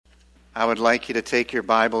I would like you to take your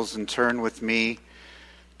Bibles and turn with me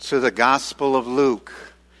to the Gospel of Luke.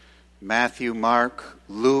 Matthew, Mark,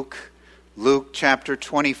 Luke chapter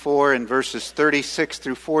 24 and verses 36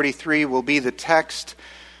 through 43 will be the text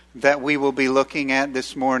that we will be looking at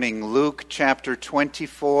this morning. Luke chapter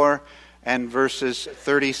 24 and verses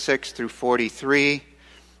 36 through 43.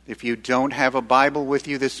 If you don't have a Bible with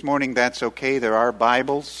you this morning, that's okay. There are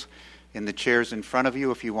Bibles in the chairs in front of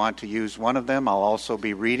you if you want to use one of them. I'll also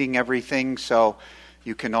be reading everything, so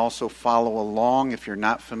you can also follow along. If you're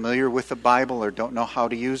not familiar with the Bible or don't know how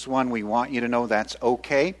to use one, we want you to know that's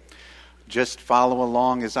okay. Just follow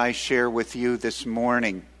along as I share with you this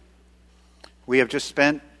morning. We have just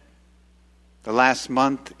spent the last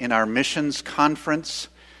month in our missions conference,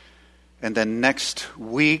 and then next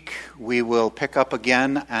week we will pick up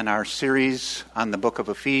again on our series on the book of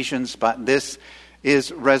Ephesians, but this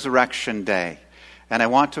is Resurrection Day, and I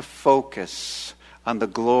want to focus on the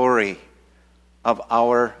glory of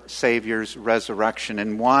our Savior's resurrection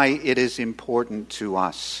and why it is important to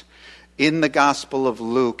us. In the Gospel of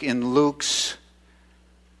Luke, in Luke's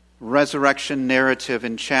resurrection narrative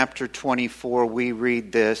in chapter 24, we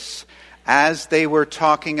read this: "As they were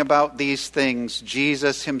talking about these things,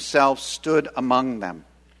 Jesus himself stood among them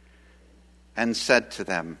and said to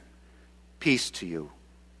them, 'Peace to you.'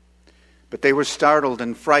 But they were startled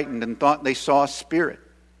and frightened and thought they saw a spirit.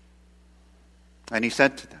 And he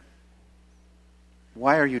said to them,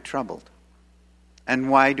 'Why are you troubled? And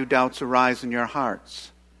why do doubts arise in your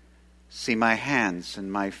hearts? See my hands and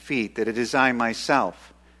my feet, that it is I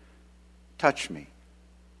myself. Touch me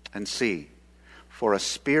and see. For a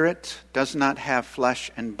spirit does not have flesh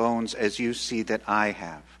and bones as you see that I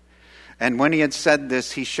have.' And when he had said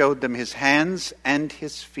this, he showed them his hands and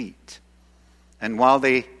his feet. And while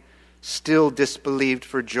they still disbelieved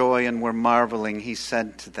for joy and were marveling, he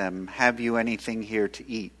said to them, 'Have you anything here to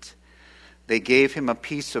eat?' They gave him a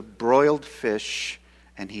piece of broiled fish,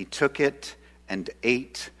 and he took it and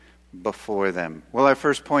ate before them." Well, our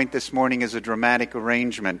first point this morning is a dramatic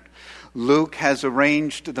arrangement. Luke has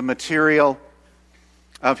arranged the material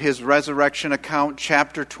of his resurrection account,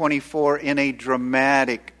 chapter 24, in a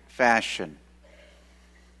dramatic fashion.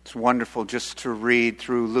 It's wonderful just to read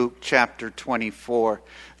through Luke chapter 24.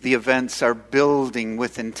 The events are building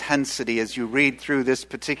with intensity as you read through this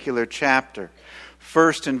particular chapter.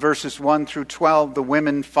 First, in verses 1 through 12, the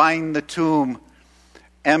women find the tomb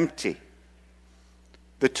empty.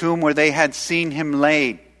 The tomb where they had seen him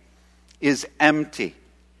laid is empty.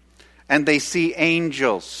 And they see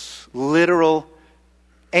angels, literal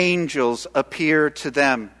angels, appear to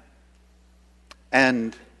them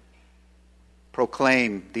and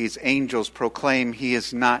these angels proclaim he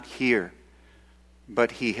is not here,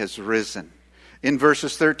 but he has risen. In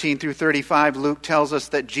verses 13 through 35, Luke tells us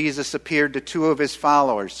that Jesus appeared to two of his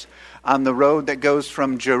followers on the road that goes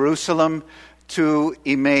from Jerusalem to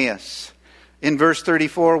Emmaus. In verse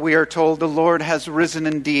 34, we are told the Lord has risen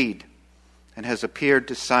indeed and has appeared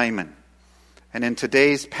to Simon. And in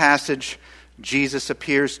today's passage, Jesus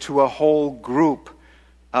appears to a whole group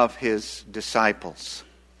of his disciples.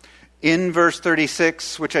 In verse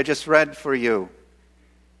 36, which I just read for you,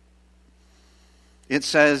 it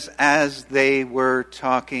says, "As they were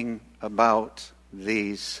talking about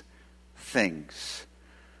these things."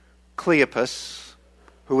 Cleopas,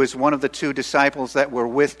 who is one of the two disciples that were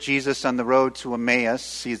with Jesus on the road to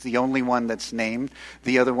Emmaus, he's the only one that's named.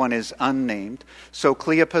 The other one is unnamed. So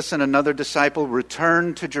Cleopas and another disciple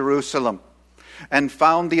returned to Jerusalem and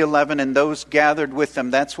found the 11 and those gathered with them.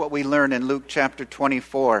 That's what we learn in Luke chapter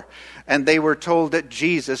 24. And they were told that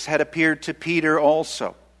Jesus had appeared to Peter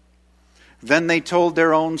also. Then they told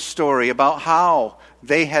their own story about how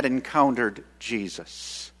they had encountered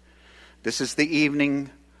Jesus. This is the evening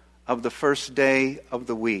of the first day of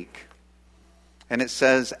the week. And it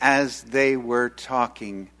says, as they were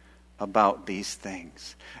talking about these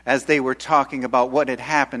things, as they were talking about what had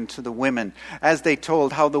happened to the women, as they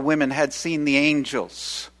told how the women had seen the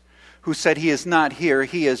angels who said, "He is not here,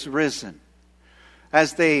 he is risen,"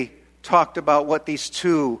 as they talked about what these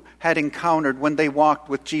two had encountered when they walked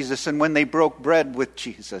with Jesus and when they broke bread with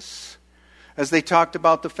Jesus, as they talked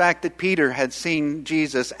about the fact that Peter had seen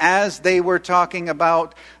Jesus, as they were talking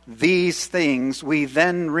about these things, we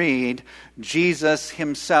then read, Jesus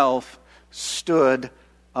himself stood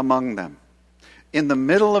among them. In the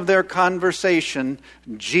middle of their conversation,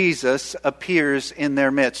 Jesus appears in their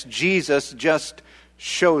midst. Jesus just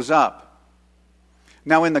shows up.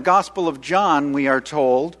 Now, in the Gospel of John, we are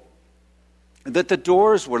told that the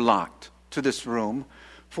doors were locked to this room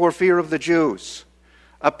for fear of the Jews.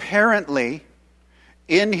 Apparently,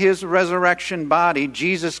 In his resurrection body,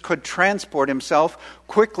 Jesus could transport himself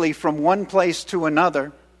quickly from one place to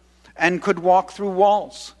another and could walk through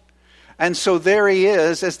walls. And so there he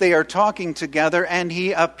is as they are talking together, and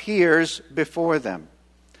he appears before them.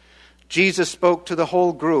 Jesus spoke to the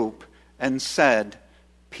whole group and said,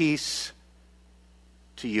 "Peace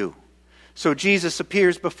to you." So Jesus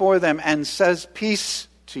appears before them and says, "Peace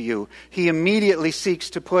to you." He immediately seeks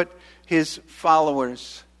to put his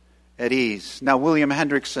followers at ease. Now, William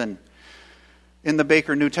Hendrickson, in the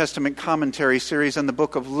Baker New Testament Commentary series on the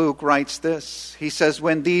book of Luke, writes this. He says,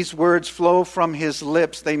 "When these words flow from his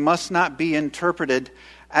lips, they must not be interpreted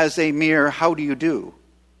as a mere "how do you do?"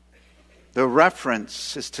 The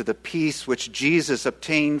reference is to the peace which Jesus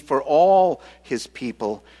obtained for all his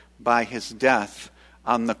people by his death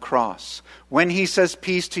on the cross. When he says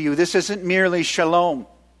peace to you, this isn't merely shalom.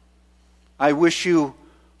 I wish you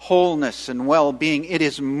wholeness and well-being. It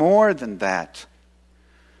is more than that.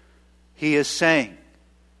 He is saying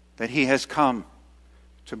that he has come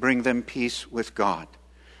to bring them peace with God.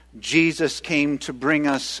 Jesus came to bring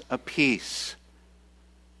us a peace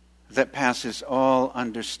that passes all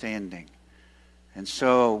understanding. And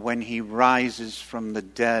so when he rises from the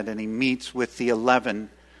dead and he meets with the 11,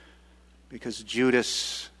 because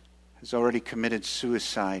Judas has already committed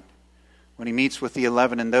suicide, when he meets with the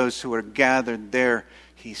 11 and those who are gathered there,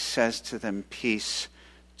 he says to them, "Peace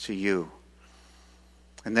to you."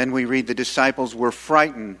 And then we read the disciples were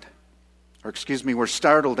were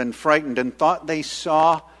startled and frightened and thought they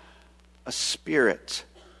saw a spirit.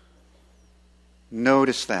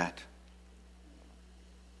 Notice that.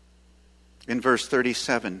 In verse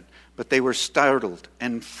 37, but they were startled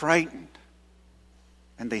and frightened.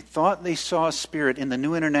 And they thought they saw a spirit. In the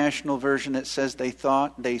New International Version, it says they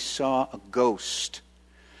thought they saw a ghost.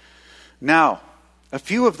 Now, a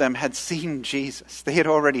few of them had seen Jesus. They had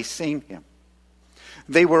already seen him.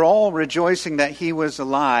 They were all rejoicing that he was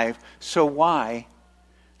alive. So why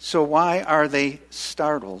are they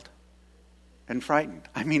startled and frightened?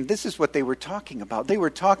 I mean, this is what they were talking about. They were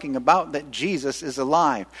talking about that Jesus is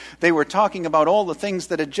alive. They were talking about all the things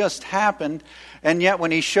that had just happened, and yet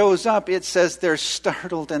when he shows up, it says they're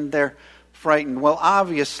startled and they're frightened. Well,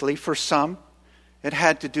 obviously, for some, it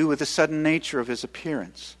had to do with the sudden nature of his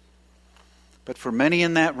appearance. But for many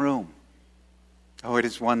in that room, it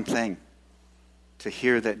is one thing to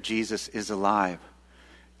hear that Jesus is alive.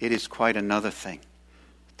 It is quite another thing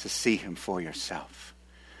to see him for yourself.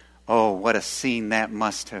 Oh, what a scene that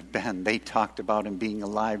must have been. They talked about him being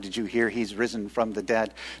alive. Did you hear he's risen from the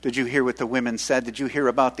dead? Did you hear what the women said? Did you hear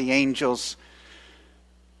about the angels?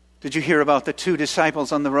 Did you hear about the 2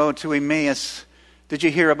 disciples on the road to Emmaus? Did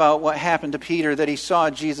you hear about what happened to Peter, that he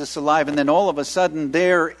saw Jesus alive? And then all of a sudden,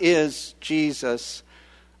 there is Jesus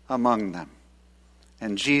among them.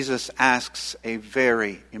 And Jesus asks a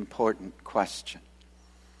very important question.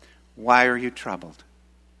 Why are you troubled?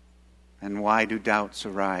 And why do doubts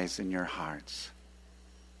arise in your hearts?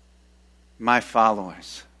 My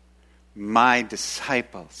followers, my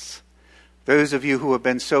disciples, those of you who have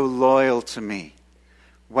been so loyal to me,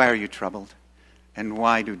 why are you troubled? And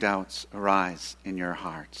why do doubts arise in your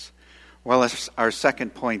hearts? Well, our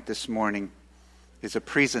second point this morning is a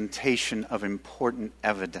presentation of important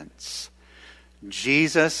evidence.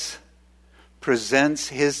 Jesus presents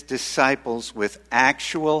his disciples with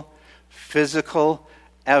actual physical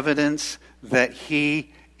evidence that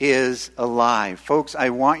he is alive. Folks, I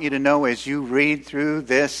want you to know as you read through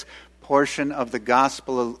this portion of the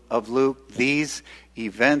Gospel of Luke, these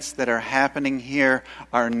events that are happening here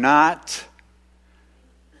are not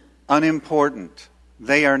unimportant.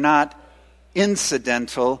 They are not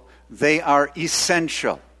incidental. They are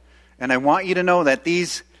essential. And I want you to know that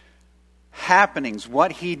these happenings,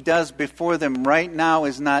 what he does before them right now,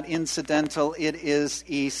 is not incidental. It is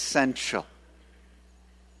essential.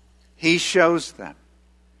 He shows them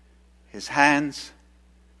his hands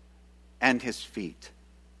and his feet.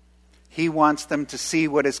 He wants them to see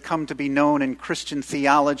what has come to be known in Christian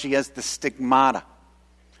theology as the stigmata.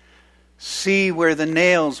 See where the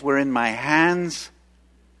nails were in my hands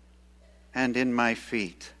and in my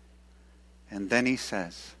feet. And then he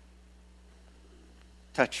says,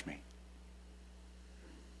 touch me.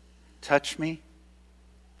 Touch me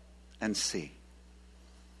and see.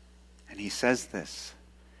 And he says this,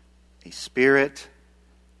 a spirit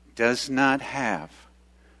does not have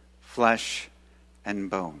flesh and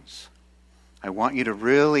bones. I want you to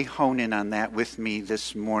really hone in on that with me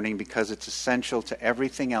this morning because it's essential to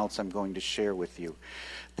everything else I'm going to share with you.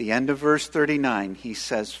 At the end of verse 39, he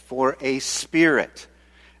says, for a spirit,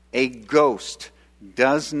 a ghost,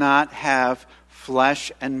 does not have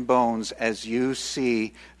flesh and bones as you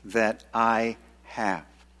see that I have.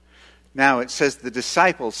 Now it says the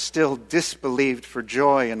disciples still disbelieved for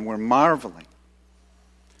joy and were marveling.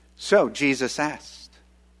 So Jesus asked,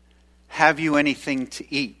 "Have you anything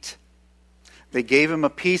to eat?" They gave him a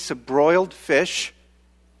piece of broiled fish,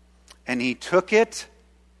 and he took it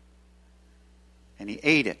and he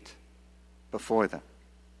ate it before them.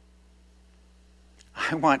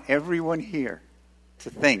 I want everyone here to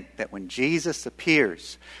think that when Jesus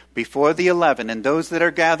appears before the 11 and those that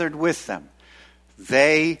are gathered with them,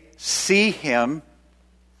 they see him,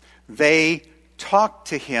 they talk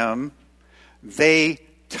to him, they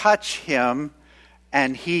touch him,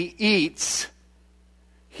 and he eats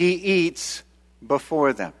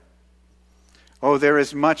before them. Oh, there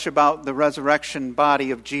is much about the resurrection body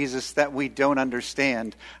of Jesus that we don't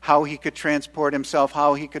understand. How he could transport himself,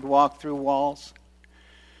 how he could walk through walls.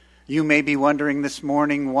 You may be wondering this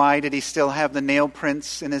morning, why did he still have the nail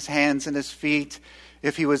prints in his hands and his feet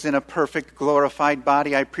if he was in a perfect glorified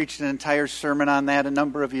body? I preached an entire sermon on that a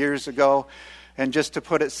number of years ago. And just to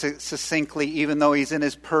put it succinctly, even though he's in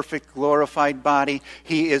his perfect glorified body,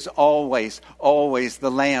 he is always, always the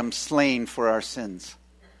Lamb slain for our sins.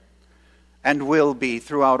 And will be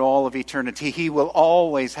throughout all of eternity. He will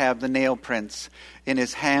always have the nail prints in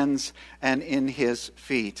his hands and in his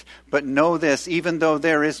feet. But know this, even though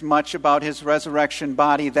there is much about his resurrection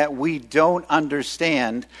body that we don't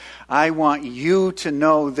understand, I want you to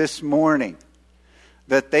know this morning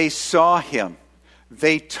that they saw him,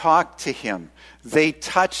 they talked to him, they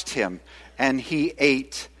touched him, and he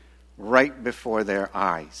ate right before their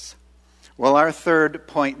eyes. Well, our third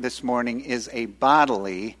point this morning is a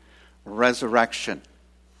bodily resurrection.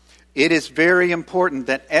 It is very important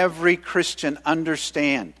that every Christian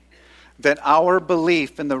understand that our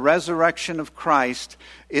belief in the resurrection of Christ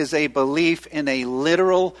is a belief in a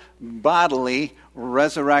literal bodily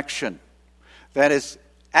resurrection. That is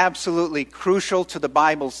absolutely crucial to the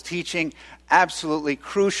Bible's teaching, absolutely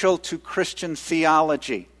crucial to Christian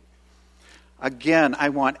theology. Again, I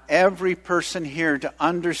want every person here to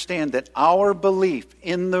understand that our belief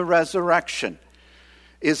in the resurrection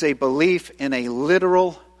is a belief in a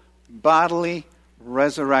literal bodily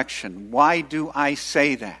resurrection. Why do I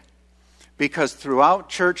say that? Because throughout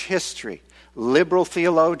church history, liberal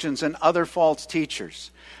theologians and other false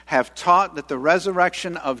teachers have taught that the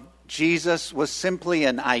resurrection of Jesus was simply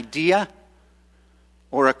an idea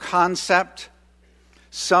or a concept.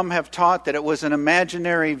 Some have taught that it was an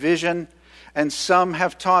imaginary vision, and some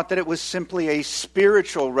have taught that it was simply a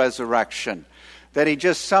spiritual resurrection, that he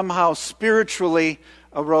just somehow spiritually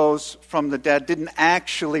arose from the dead, didn't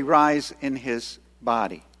actually rise in his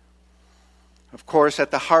body. Of course,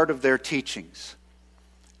 at the heart of their teachings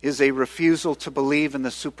is a refusal to believe in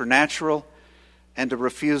the supernatural and a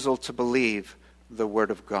refusal to believe the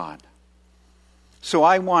Word of God. So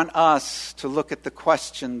I want us to look at the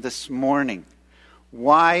question this morning: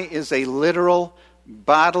 why is a literal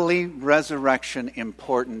bodily resurrection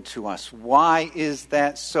important to us? Why is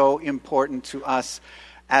that so important to us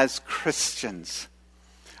as Christians?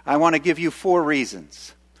 I want to give you 4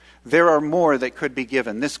 reasons. There are more that could be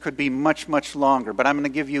given. This could be much, much longer, but I'm going to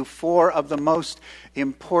give you 4 of the most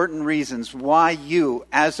important reasons why you,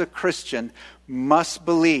 as a Christian, must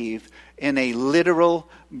believe in a literal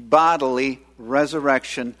bodily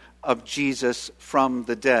resurrection of Jesus from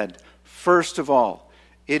the dead. First of all,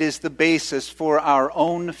 it is the basis for our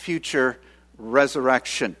own future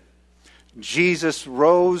resurrection. Jesus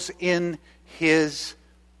rose in his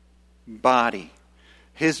body.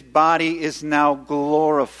 His body is now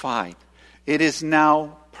glorified. It is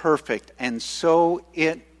now perfect, and so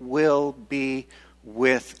it will be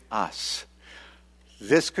with us.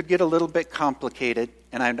 This could get a little bit complicated,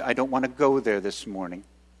 and I don't want to go there this morning.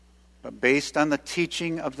 But based on the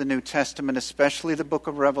teaching of the New Testament, especially the book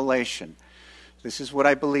of Revelation, this is what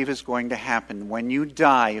I believe is going to happen. When you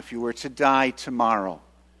die, if you were to die tomorrow,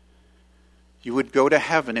 you would go to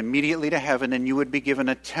heaven, immediately to heaven, and you would be given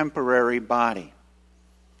a temporary body.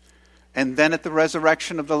 And then at the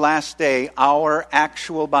resurrection of the last day, our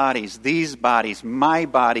actual bodies, these bodies, my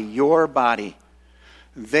body, your body,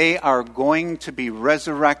 they are going to be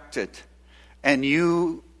resurrected. And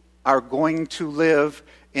you are going to live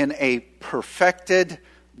in a perfected,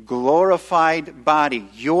 glorified body.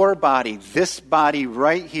 Your body, this body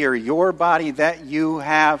right here, your body that you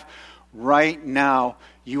have right now,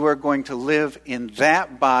 you are going to live in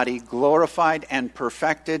that body, glorified and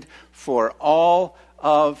perfected for all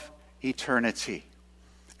of eternity.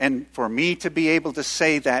 And for me to be able to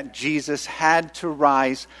say that, Jesus had to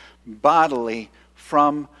rise bodily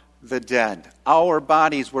from the dead. Our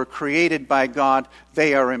bodies were created by God.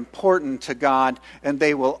 They are important to God, and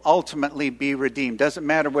they will ultimately be redeemed. Doesn't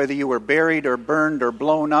matter whether you were buried or burned or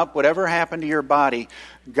blown up, whatever happened to your body,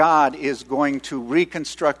 God is going to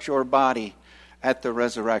reconstruct your body at the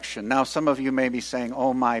resurrection. Now, some of you may be saying,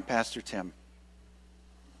 "Oh my, Pastor Tim,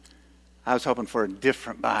 I was hoping for a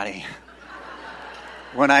different body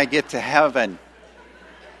when I get to heaven.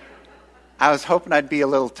 I was hoping I'd be a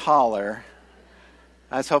little taller.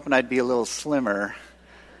 I was hoping I'd be a little slimmer.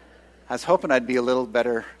 I was hoping I'd be a little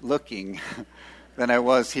better looking than I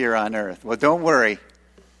was here on earth." Well, don't worry.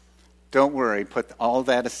 Don't worry. Put all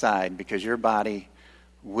that aside, because your body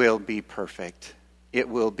will be perfect. It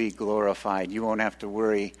will be glorified. You won't have to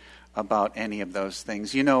worry about any of those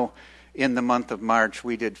things. You know, in the month of March,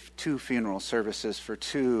 we did 2 funeral services for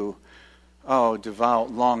 2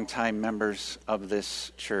 devout, longtime members of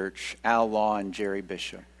this church, Al Law and Jerry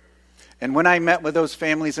Bishop. And when I met with those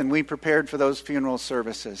families and we prepared for those funeral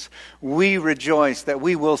services, we rejoiced that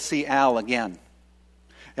we will see Al again.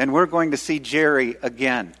 And we're going to see Jerry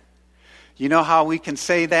again. You know how we can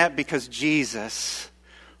say that? Because Jesus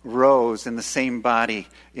rose in the same body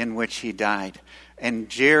in which he died. And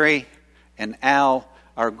Jerry and Al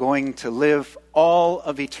are going to live all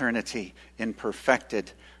of eternity in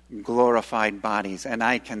perfected, glorified bodies. And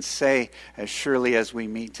I can say, as surely as we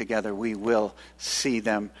meet together, we will see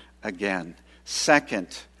them again. Second,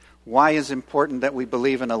 why is it important that we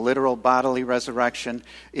believe in a literal bodily resurrection?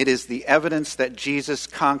 It is the evidence that Jesus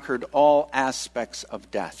conquered all aspects of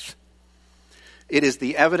death. It is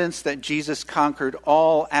the evidence that Jesus conquered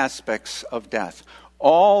all aspects of death.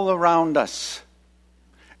 All around us,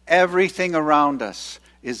 everything around us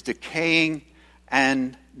is decaying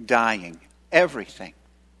and dying. Everything.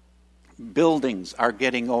 Buildings are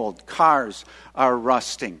getting old. Cars are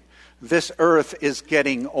rusting. This earth is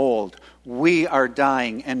getting old. We are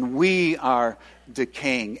dying and we are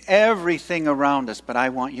decaying. Everything around us. But I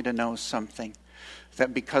want you to know something.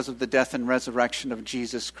 That because of the death and resurrection of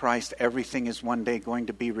Jesus Christ, everything is one day going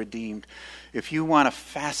to be redeemed. If you want a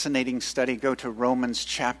fascinating study, go to Romans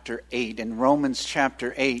chapter 8. In Romans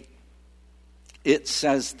chapter 8, it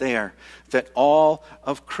says there that all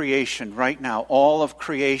of creation, right now, all of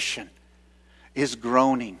creation is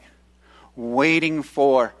groaning, waiting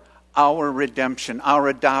for our redemption, our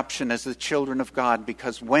adoption as the children of God,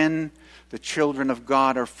 because when the children of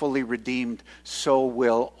God are fully redeemed, so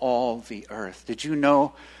will all the earth. Did you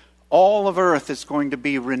know all of earth is going to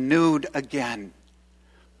be renewed again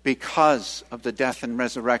because of the death and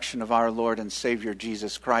resurrection of our Lord and Savior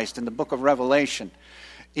Jesus Christ? In the book of Revelation,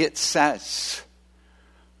 it says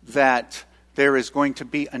that there is going to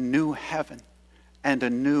be a new heaven and a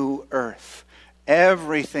new earth.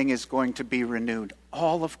 Everything is going to be renewed.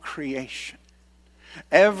 All of creation.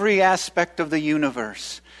 Every aspect of the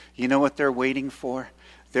universe. You know what they're waiting for?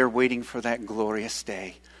 They're waiting for that glorious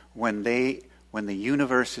day when the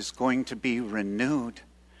universe is going to be renewed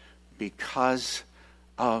because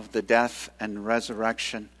of the death and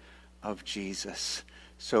resurrection of Jesus.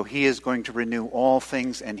 So he is going to renew all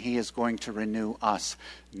things, and he is going to renew us.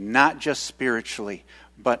 Not just spiritually,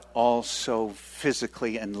 but also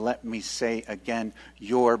physically. And let me say again,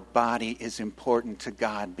 your body is important to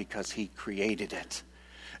God because he created it.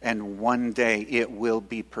 And one day it will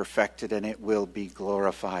be perfected and it will be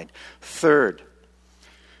glorified. Third,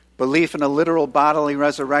 belief in a literal bodily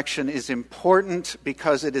resurrection is important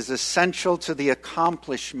because it is essential to the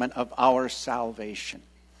accomplishment of our salvation.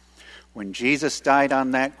 When Jesus died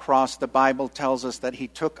on that cross, the Bible tells us that he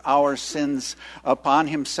took our sins upon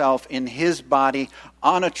himself in his body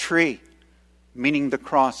on a tree, meaning the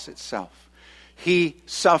cross itself. He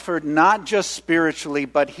suffered not just spiritually,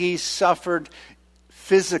 but he suffered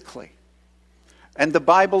physically. And the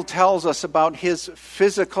Bible tells us about his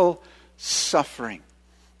physical suffering.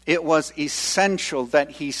 It was essential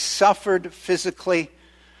that he suffered physically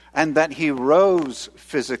and that he rose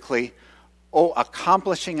physically,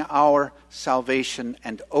 accomplishing our salvation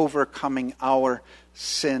and overcoming our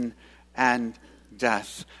sin and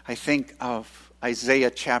death. I think of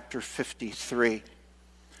Isaiah chapter 53,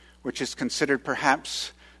 which is considered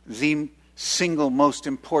perhaps the single most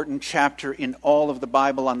important chapter in all of the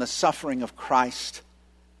Bible on the suffering of Christ.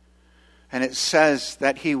 And it says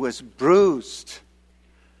that he was bruised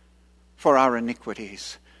for our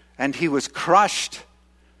iniquities, and he was crushed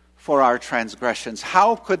for our transgressions.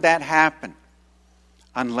 How could that happen?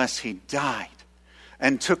 Unless he died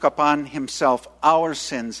and took upon himself our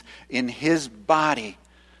sins in his body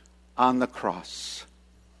on the cross.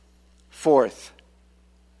 Fourth,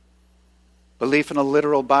 Belief in a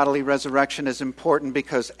literal bodily resurrection is important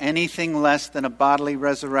because anything less than a bodily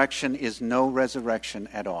resurrection is no resurrection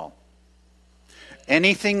at all.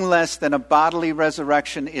 Anything less than a bodily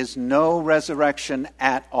resurrection is no resurrection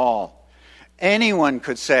at all. Anyone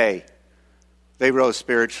could say they rose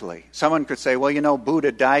spiritually. Someone could say, well,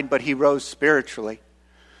 Buddha died, but he rose spiritually.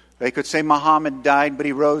 They could say Muhammad died, but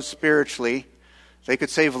he rose spiritually. They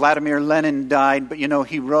could say Vladimir Lenin died, but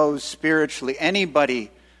he rose spiritually.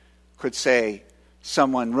 Anybody could say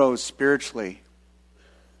someone rose spiritually.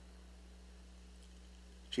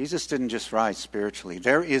 Jesus didn't just rise spiritually.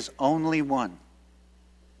 There is only one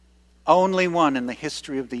in the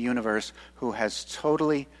history of the universe who has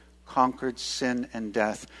totally conquered sin and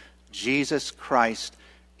death. Jesus Christ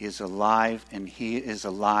is alive, and he is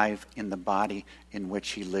alive in the body in which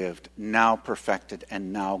he lived, now perfected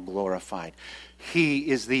and now glorified. He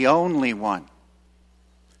is the only one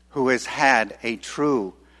who has had a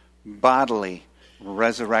true bodily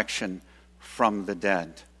resurrection from the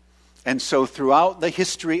dead. And so throughout the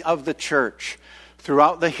history of the church,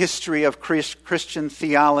 throughout the history of Christian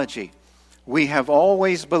theology, we have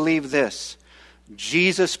always believed this: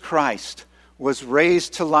 Jesus Christ was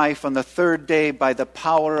raised to life on the third day by the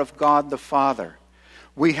power of God the Father.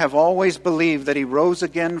 We have always believed that he rose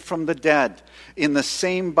again from the dead in the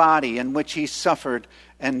same body in which he suffered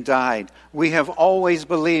and died. We have always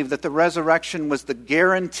believed that the resurrection was the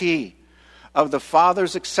guarantee of the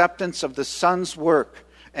Father's acceptance of the Son's work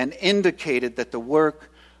and indicated that the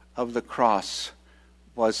work of the cross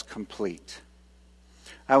was complete.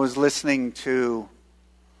 I was listening to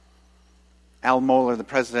Al Mohler, the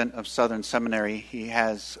president of Southern Seminary. He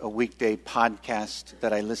has a weekday podcast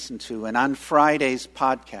that I listen to. And on Friday's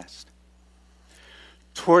podcast,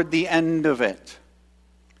 toward the end of it,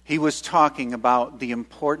 he was talking about the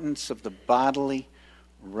importance of the bodily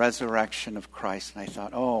resurrection of Christ. And I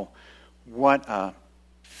thought, what a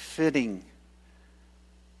fitting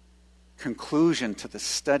conclusion to the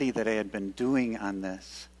study that I had been doing on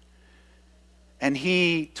this. And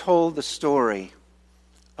he told the story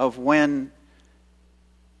of when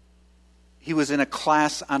he was in a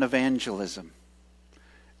class on evangelism.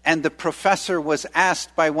 And the professor was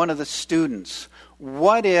asked by one of the students,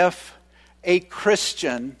 what if a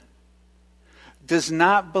Christian does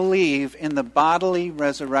not believe in the bodily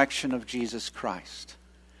resurrection of Jesus Christ?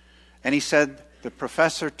 And he said, the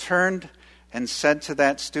professor turned and said to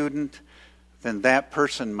that student, then that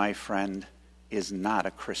person, my friend, is not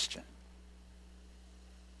a Christian.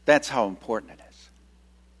 That's how important it is.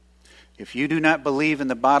 If you do not believe in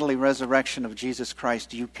the bodily resurrection of Jesus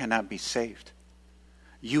Christ, you cannot be saved.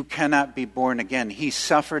 You cannot be born again. He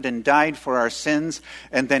suffered and died for our sins,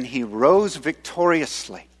 and then he rose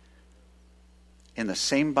victoriously in the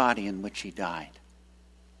same body in which he died.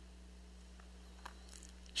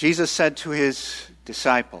 Jesus said to his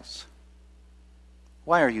disciples,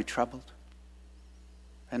 why are you troubled?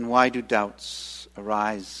 And why do doubts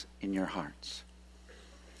arise in your hearts?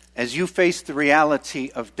 As you face the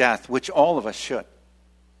reality of death, which all of us should,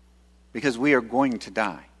 because we are going to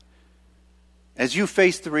die. As you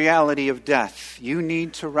face the reality of death, you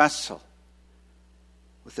need to wrestle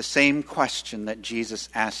with the same question that Jesus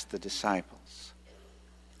asked the disciples.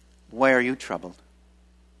 Why are you troubled?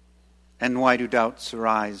 And why do doubts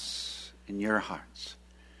arise in your hearts?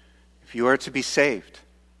 If you are to be saved,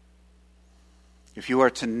 if you are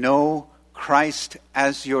to know Christ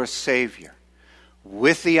as your Savior,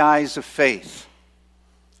 with the eyes of faith,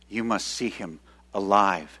 you must see him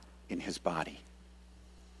alive in his body.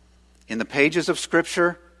 In the pages of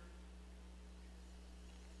Scripture,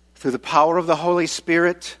 through the power of the Holy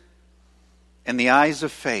Spirit and the eyes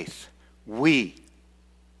of faith, we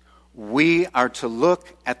are to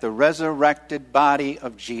look at the resurrected body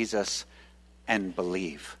of Jesus and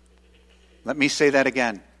believe. Let me say that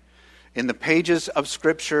again. In the pages of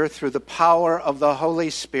Scripture, through the power of the Holy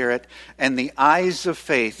Spirit and the eyes of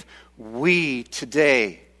faith, we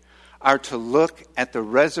today are to look at the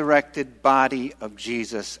resurrected body of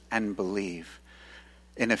Jesus and believe.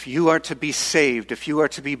 And if you are to be saved, if you are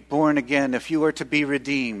to be born again, if you are to be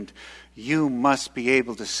redeemed, you must be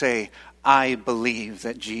able to say, I believe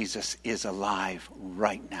that Jesus is alive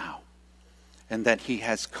right now and that he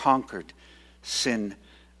has conquered sin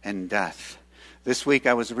and death. This week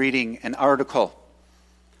I was reading an article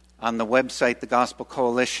on the website, the Gospel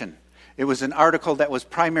Coalition. It was an article that was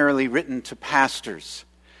primarily written to pastors.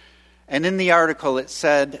 And in the article it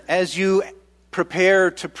said, as you prepare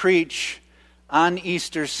to preach on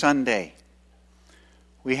Easter Sunday,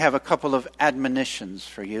 we have a couple of admonitions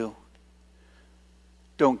for you.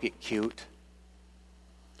 Don't get cute.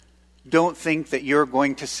 Don't think that you're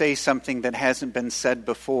going to say something that hasn't been said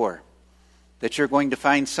before. that you're going to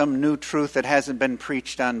find some new truth that hasn't been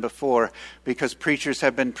preached on before, because preachers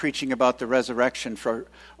have been preaching about the resurrection for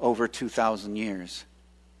over 2,000 years.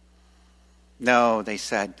 No, they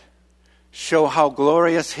said, show how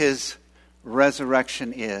glorious his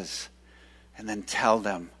resurrection is, and then tell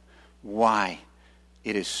them why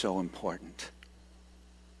it is so important.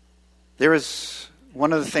 There is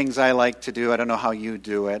one of the things I like to do, I don't know how you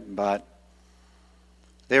do it, but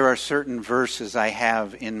there are certain verses I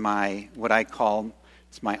have in my, what I call,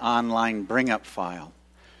 it's my online bring-up file.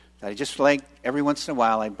 That I just like, every once in a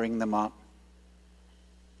while I bring them up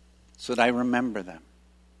so that I remember them.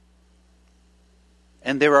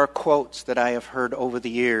 And there are quotes that I have heard over the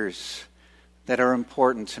years that are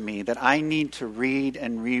important to me, that I need to read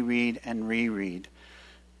and reread and reread.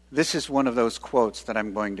 This is one of those quotes that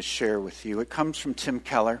I'm going to share with you. It comes from Tim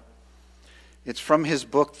Keller. It's from his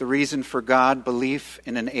book, The Reason for God, Belief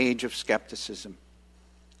in an Age of Skepticism.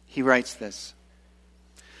 He writes this: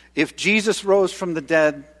 if Jesus rose from the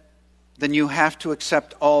dead, then you have to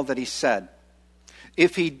accept all that he said.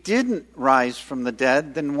 If he didn't rise from the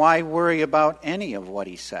dead, then why worry about any of what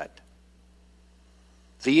he said?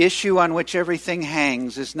 The issue on which everything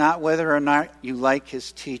hangs is not whether or not you like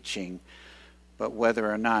his teaching, but whether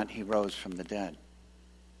or not he rose from the dead.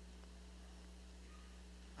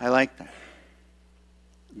 I like that.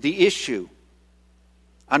 The issue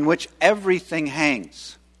on which everything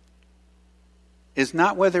hangs is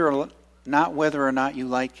not whether or not you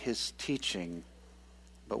like his teaching,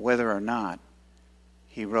 but whether or not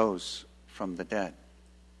he rose from the dead.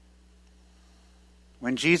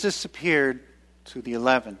 When Jesus appeared to the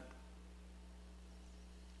 11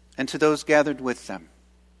 and to those gathered with them,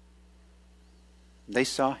 they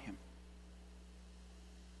saw him.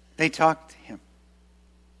 They talked to him.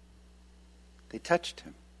 They touched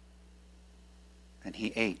him. And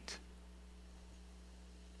he ate.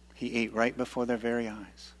 He ate right before their very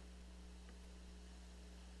eyes.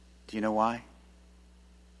 Do you know why?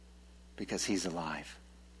 Because he's alive.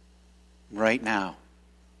 Right now,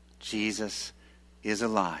 Jesus is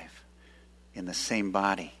alive in the same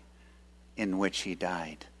body in which he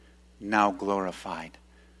died, now glorified,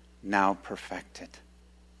 now perfected.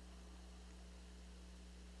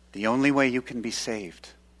 The only way you can be saved,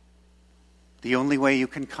 the only way you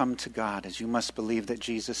can come to God, is you must believe that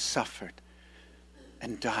Jesus suffered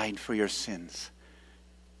and died for your sins.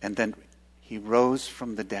 And then he rose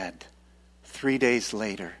from the dead 3 days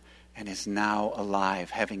later and is now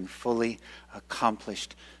alive, having fully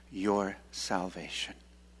accomplished your salvation.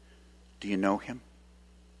 Do you know him?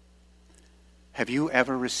 Have you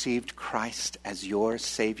ever received Christ as your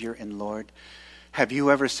Savior and Lord? Have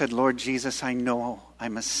you ever said, Lord Jesus, I know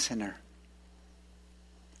I'm a sinner,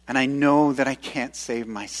 and I know that I can't save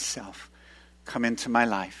myself. Come into my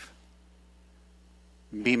life.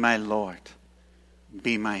 Be my Lord.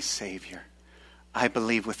 Be my Savior. I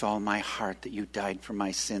believe with all my heart that you died for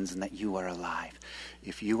my sins and that you are alive.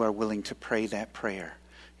 If you are willing to pray that prayer,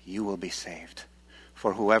 you will be saved.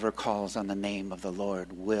 For whoever calls on the name of the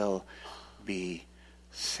Lord will be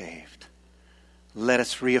saved. Let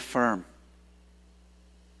us reaffirm,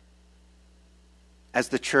 as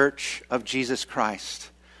the Church of Jesus Christ,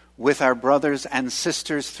 with our brothers and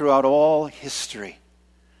sisters throughout all history,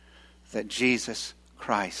 that Jesus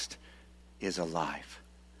Christ is alive.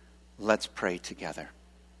 Let's pray together.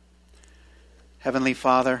 Heavenly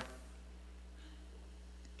Father,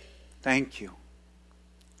 thank you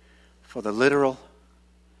for the literal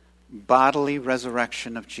bodily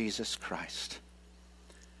resurrection of Jesus Christ.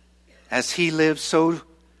 As he lived, so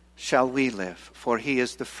shall we live, for he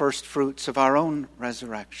is the first fruits of our own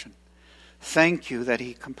resurrection. Thank you that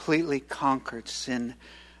he completely conquered sin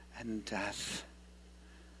and death.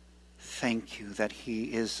 Thank you that he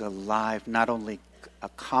is alive, not only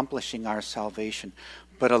accomplishing our salvation,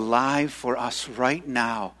 but alive for us right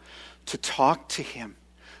now to talk to him,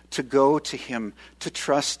 to go to him, to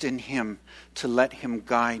trust in him, to let him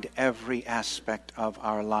guide every aspect of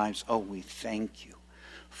our lives. Oh, we thank you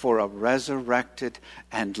for a resurrected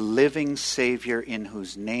and living Savior in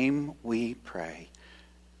whose name we pray.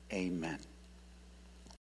 Amen.